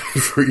nice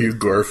for you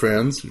gore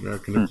fans. You're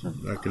not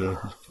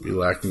gonna be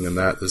lacking in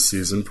that this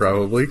season,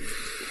 probably.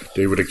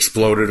 David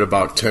exploded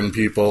about 10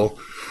 people.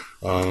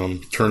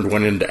 Turned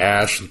one into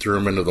ash and threw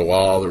him into the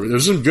wall.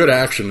 There's some good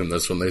action in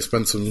this one. They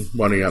spent some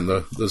money on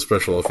the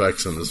special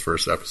effects in this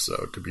first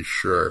episode, to be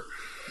sure.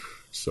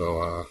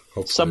 So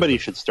hopefully Somebody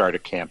should start a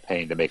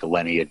campaign to make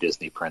Lenny a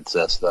Disney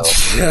princess, though.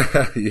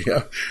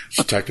 yeah,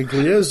 she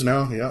technically is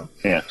now. Yeah,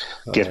 Yeah,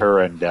 get her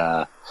and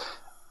a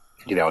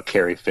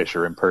Carrie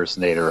Fisher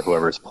impersonator or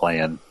whoever's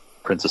playing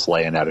Princess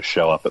Leia now to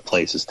show up at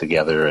places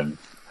together and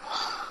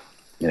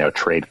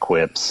trade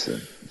quips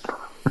and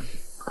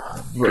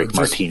drink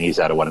martinis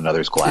out of one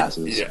another's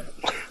glasses. Yeah.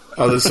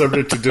 The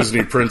subject to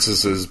Disney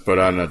princesses, but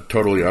on a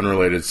totally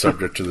unrelated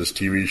subject to this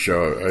TV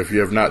show. If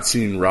you have not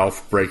seen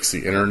Ralph Breaks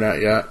the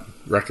Internet yet,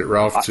 Wreck-It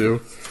Ralph 2.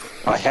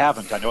 I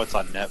haven't. I know it's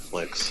on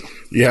Netflix.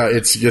 Yeah,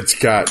 it's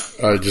got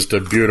just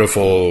a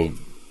beautiful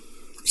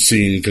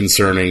scene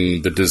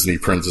concerning the Disney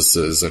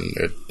princesses, and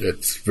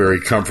it's very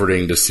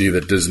comforting to see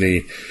that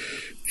Disney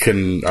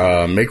can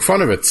make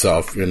fun of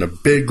itself in a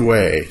big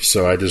way.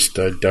 So I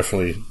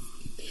definitely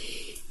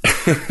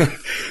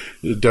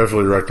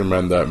definitely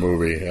recommend that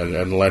movie,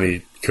 and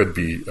Lenny could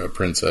be a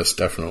princess,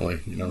 definitely.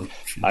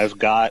 I've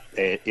got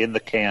it in the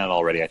can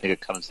already. I think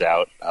it comes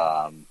out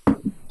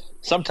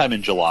sometime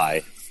in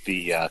July.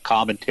 The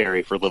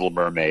commentary for Little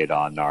Mermaid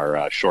on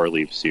our Shore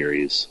Leave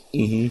series,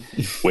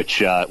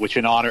 which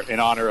in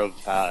honor of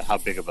how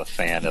big of a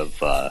fan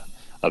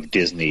of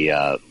Disney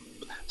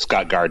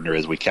Scott Gardner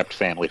is, we kept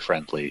family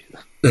friendly.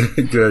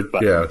 Good,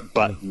 yeah.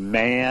 But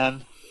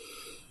man,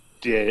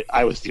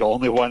 I was the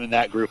only one in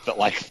that group that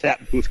liked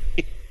that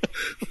movie.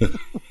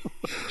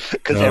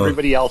 Because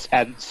everybody else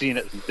hadn't seen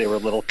it since they were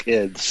little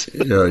kids.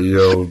 Yeah,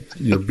 you'll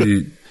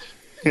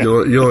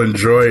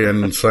enjoy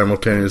and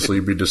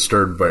simultaneously be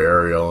disturbed by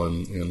Ariel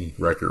and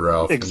Wreck-It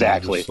Ralph.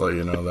 Exactly. Just let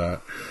you know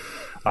that.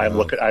 I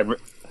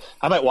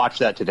might watch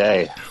that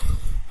today.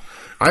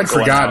 I'd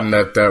forgotten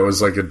that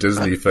was like a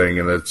Disney thing,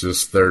 and it's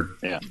just they're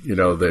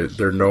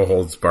no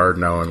holds barred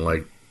now, and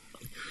like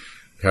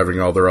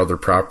having all their other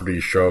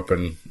properties show up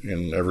in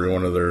every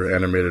one of their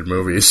animated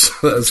movies.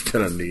 That's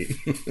kind of neat.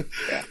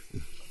 Yeah.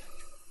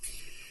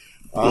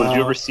 Did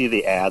you ever see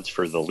the ads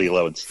for the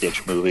Lilo and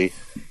Stitch movie?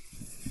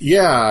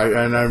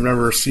 Yeah, and I've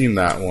never seen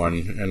that one.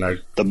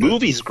 And the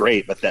movie's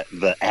great, but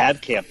the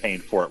ad campaign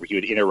for it, where he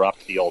would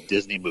interrupt the old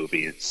Disney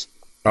movies.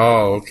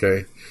 Oh,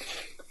 okay.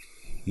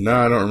 No,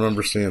 I don't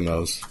remember seeing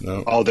those.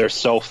 No. Oh, they're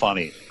so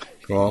funny.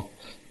 Well,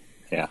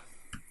 yeah,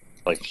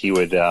 like he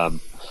would.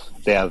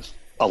 They have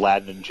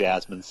Aladdin and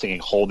Jasmine singing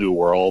 "Whole New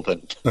World,"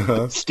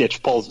 and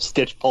Stitch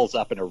pulls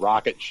up in a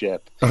rocket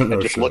ship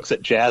and just looks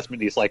at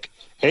Jasmine. He's like,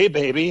 "Hey,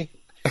 baby."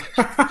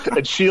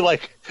 And she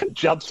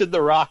jumps in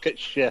the rocket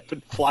ship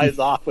and flies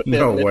off with him.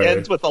 No and way. It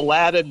ends with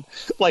Aladdin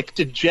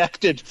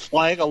dejected,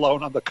 flying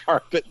alone on the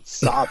carpet and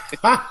sobbing.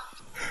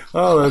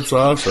 Oh, that's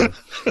awesome.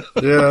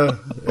 Yeah,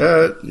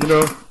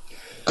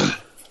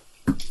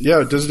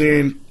 yeah, Disney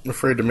ain't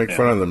afraid to make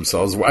fun of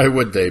themselves. Why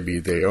would they be?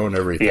 They own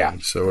everything. Yeah.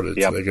 So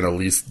they're going to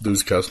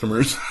lose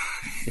customers.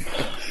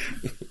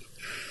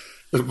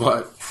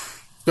 But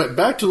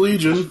back to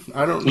Legion.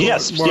 I don't know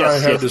what more I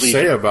have to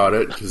say about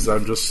it, because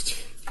I'm just...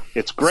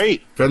 It's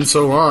great. Been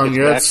so long.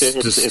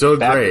 It's still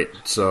back, great.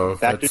 So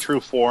back to true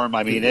form.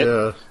 I mean,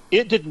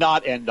 it did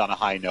not end on a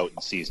high note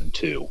in season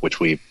 2, which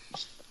we've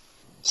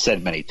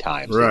said many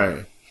times.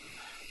 Right.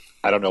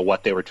 I don't know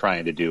what they were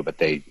trying to do, but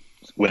they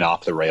went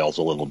off the rails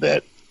a little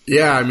bit.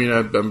 Yeah, I mean,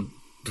 I'm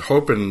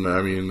hoping,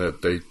 that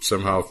they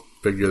somehow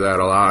figure that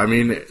all out. I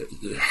mean,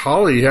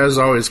 Holly has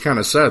always kind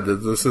of said that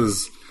this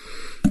is,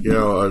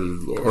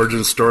 an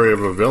origin story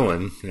of a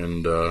villain,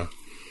 and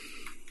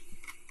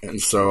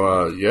so,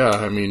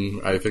 I mean,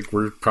 I think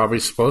we're probably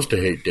supposed to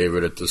hate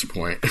David at this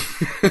point.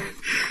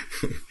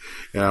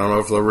 And I don't know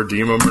if they'll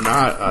redeem him or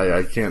not.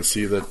 I can't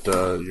see that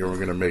we're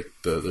going to make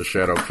the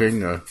Shadow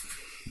King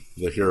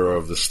the hero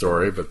of the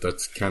story, but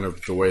that's kind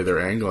of the way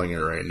they're angling it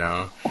right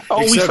now.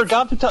 Oh, we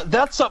forgot to talk.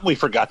 That's something we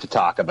forgot to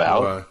talk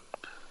about.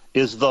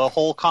 Is the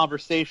whole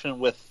conversation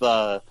with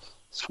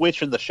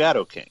Switch and the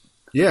Shadow King?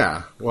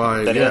 Yeah,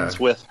 that ends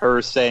with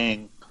her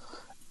saying,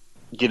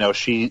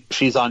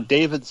 she's on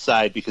David's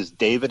side because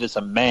David is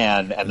a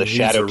man and the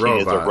Shadow King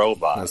is a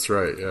robot. That's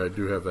right. Yeah, I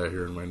do have that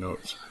here in my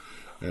notes.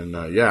 And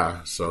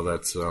so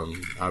that's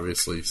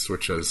obviously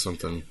Switch has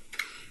something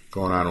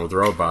going on with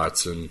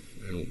robots, and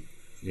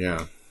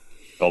yeah.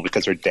 Well,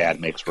 because her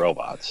dad makes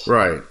robots.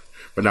 Right.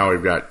 But now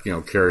we've got,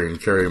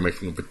 Carrie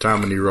making a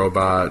Batomini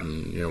robot,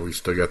 and, we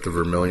still got the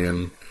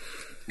Vermilion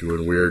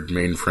doing weird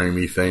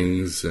mainframey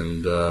things,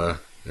 and,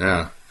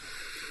 yeah.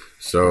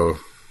 So,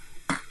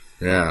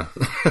 yeah.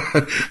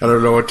 I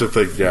don't know what to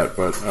think yet,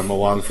 but I'm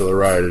along for the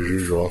ride as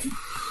usual.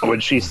 When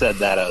she said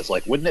that, I was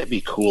like, wouldn't it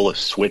be cool if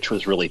Switch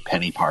was really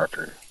Penny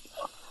Parker?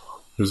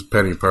 Who's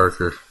Penny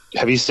Parker?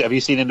 Have you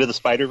seen Into the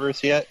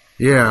Spider-Verse yet?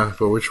 Yeah,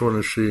 but which one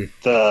is she?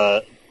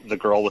 The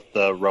girl with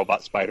the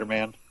robot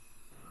Spider-Man.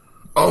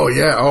 Oh,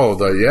 yeah. Oh,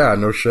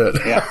 no shit.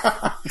 Yeah.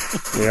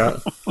 Yeah.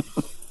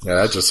 Yeah,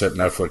 that just hit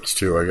Netflix,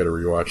 too. I got to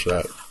rewatch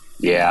that.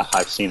 Yeah,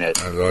 I've seen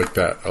it. I like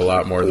that a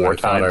lot more than I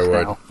thought I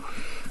would. Now.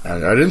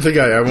 And I didn't think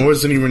I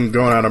wasn't even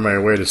going out of my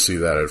way to see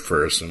that at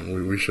first,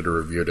 and we should have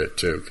reviewed it,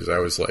 too, because I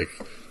was like,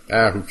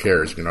 who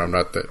cares? I'm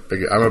not that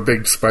big. I'm a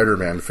big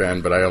Spider-Man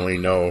fan, but I only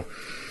know,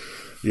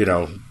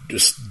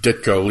 just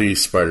Ditko Lee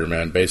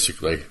Spider-Man,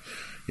 basically.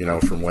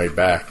 from way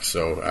back.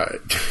 So,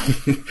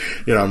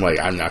 I'm like,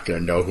 I'm not going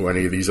to know who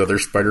any of these other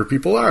Spider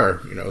people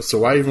are, so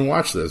why even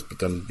watch this? But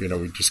then,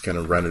 we just kind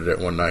of rented it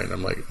one night, and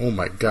I'm like, oh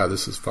my God,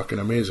 this is fucking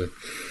amazing.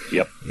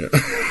 Yep. Yeah.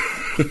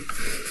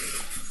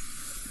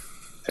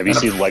 Have you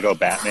seen Lego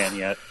Batman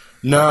yet?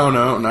 No,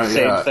 not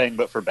Same yet. thing,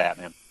 but for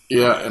Batman.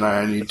 Yeah, and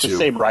I need It's to. the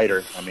same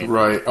writer. I mean,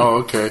 Right.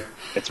 Oh, okay.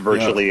 it's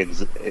virtually,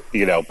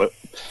 but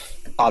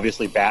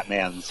obviously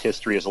Batman's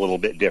history is a little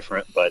bit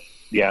different, but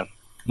yeah.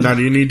 Now,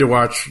 do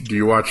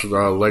you watch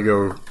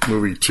Lego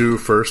Movie 2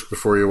 first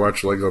before you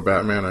watch Lego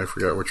Batman? I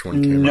forgot which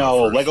one came out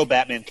No, first. Lego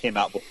Batman came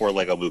out before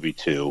Lego Movie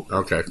 2.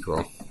 Okay,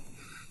 cool.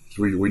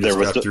 We There just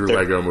was got through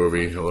Lego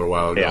Movie a little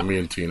while ago, Yeah. me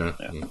and Tina.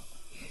 Yeah.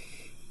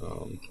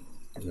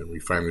 And then we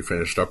finally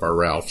finished up our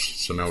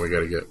Ralphs, so now we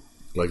got to get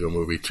Lego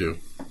Movie 2.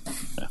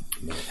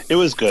 It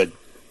was good.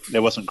 It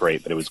wasn't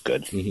great, but it was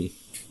good.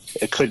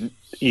 Mm-hmm.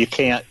 You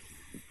can't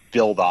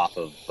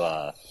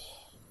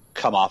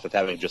come off of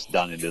having just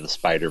done Into the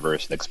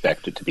Spider-Verse and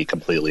expect it to be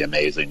completely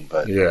amazing,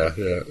 but Yeah.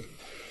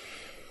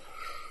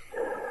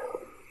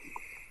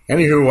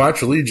 Anywho,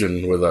 watch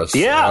Legion with us.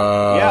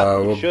 Yeah,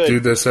 you we'll should. do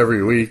this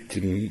every week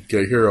and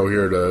get Hero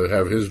here to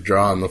have his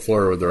jaw on the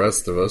floor with the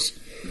rest of us.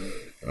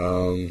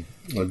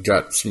 I've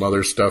got some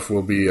other stuff.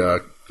 We'll be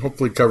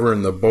hopefully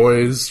covering The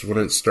Boys when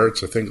it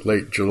starts, I think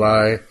late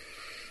July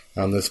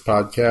on this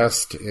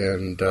podcast.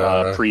 And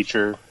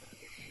Preacher.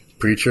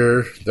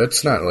 Preacher,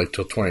 that's not like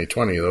till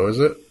 2020 though, is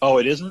it? Oh,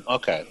 it isn't?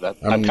 Okay.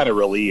 I'm kind of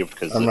relieved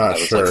because I'm not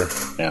sure.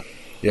 Yeah.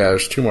 Yeah,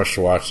 there's too much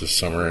to watch this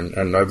summer,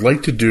 and I'd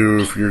like to do,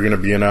 if you're going to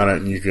be in on it,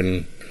 and you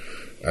can,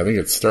 I think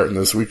it's starting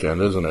this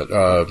weekend, isn't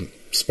it?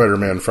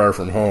 Spider-Man Far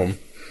From Home.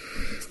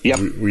 Yep.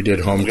 We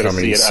did I'm gonna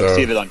Homecoming, see it. so... I've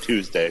seen it on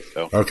Tuesday.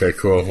 So. Okay,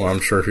 cool. Well, I'm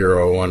sure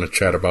Hero will want to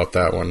chat about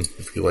that one,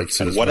 if he likes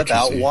it as What much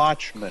about as he...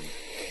 Watchmen?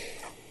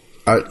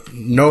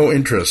 No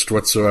interest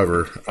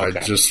whatsoever. Okay.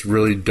 I just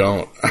really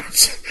don't.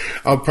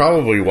 I'll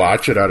probably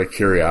watch it out of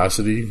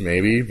curiosity,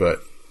 maybe,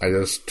 but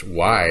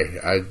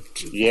why?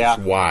 Yeah.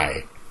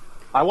 Why?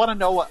 I want to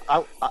know what...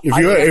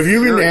 If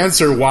you can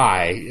answer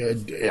why,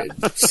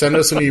 send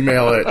us an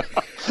email at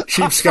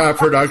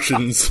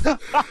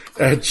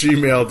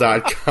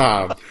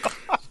cheapscottproductions@gmail.com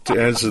to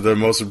answer the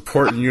most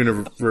important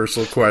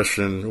universal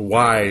question: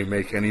 why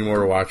make any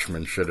more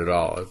Watchmen shit at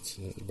all?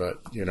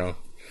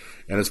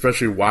 And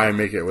especially why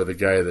make it with a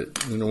guy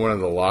that one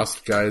of the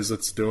Lost guys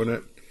that's doing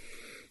it.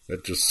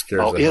 That just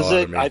scares the hell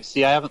out of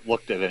me. I haven't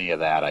looked at any of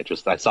that. I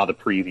saw the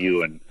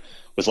preview and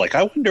was like,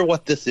 I wonder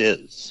what this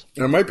is.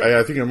 I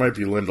think it might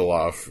be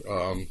Lindelof,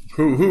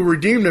 who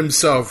redeemed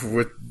himself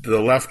with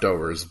The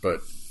Leftovers, but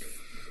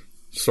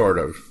sort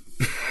of.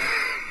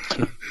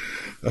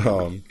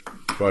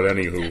 But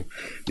anywho,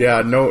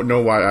 yeah, no.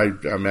 Why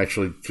I'm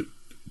actually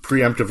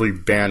preemptively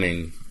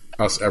banning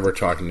us ever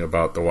talking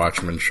about the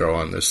Watchmen show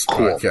on this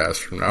podcast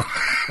from now.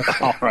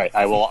 All right,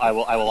 I will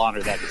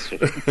honor that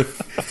decision.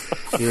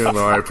 Even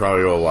though I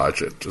probably will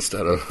watch it just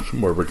out of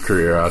morbid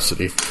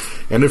curiosity,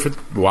 and if it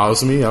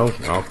wows me, I'll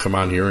come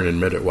on here and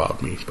admit it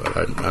wowed me. But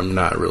I'm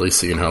not really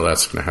seeing how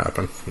that's going to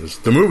happen.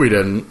 The movie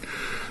didn't.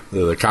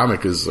 The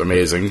comic is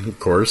amazing, of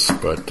course,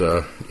 but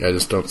I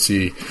just don't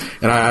see.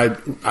 And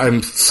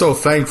I'm so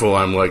thankful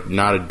I'm like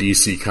not a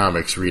DC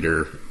Comics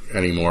reader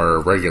anymore, or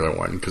a regular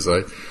one, because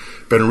I've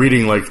been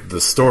reading like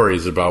the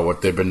stories about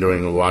what they've been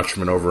doing with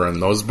Watchmen over in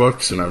those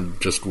books, and I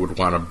just would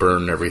want to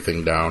burn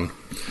everything down.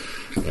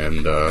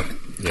 And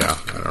yeah,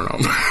 I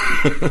don't know.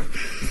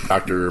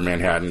 Dr.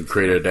 Manhattan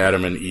created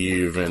Adam and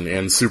Eve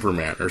and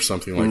Superman or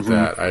something like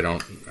that. I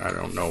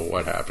don't know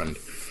what happened.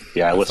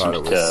 Yeah, I listened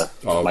thought it to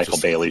was Michael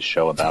Bailey's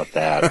show about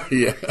that.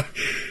 Yeah,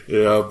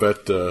 I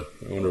bet. I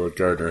wonder what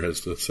Gardner has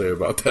to say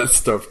about that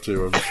stuff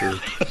too. I'm sure.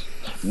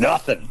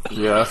 Nothing.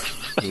 Yeah.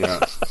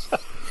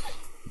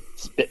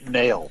 Spit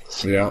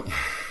nails. Yeah.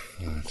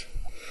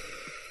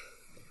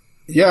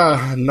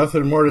 Yeah,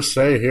 nothing more to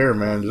say here,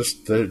 man.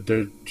 Just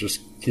they're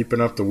just keeping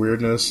up the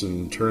weirdness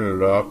and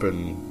turning it up,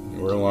 and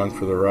we're along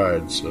for the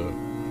ride. So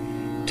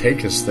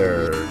take us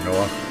there,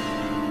 Noah.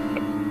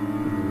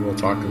 We'll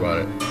talk about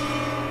it.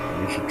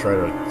 We should try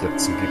to get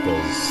some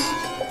people's...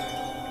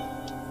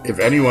 If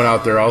anyone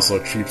out there also,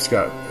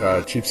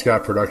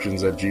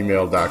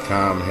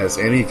 cheapscottproductions@gmail.com, has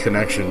any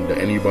connection to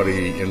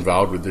anybody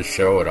involved with this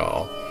show at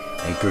all,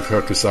 and could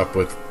hook us up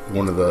with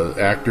one of the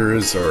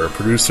actors or a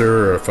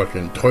producer or a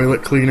fucking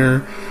toilet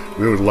cleaner,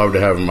 we would love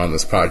to have him on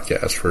this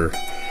podcast for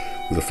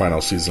the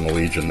final season of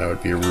Legion. That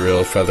would be a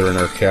real feather in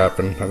our cap,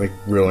 and I think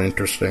really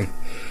interesting.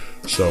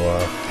 So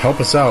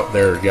help us out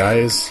there,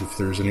 guys, if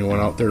there's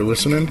anyone out there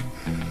listening.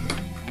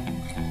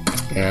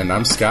 And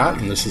I'm Scott,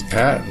 and this is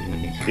Pat,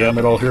 and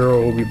Metal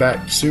Hero will be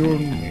back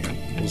soon,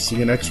 and we'll see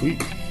you next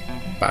week.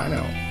 Bye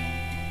now.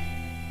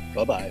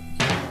 Bye-bye.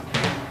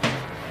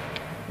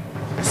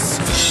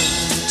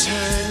 Sun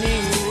turning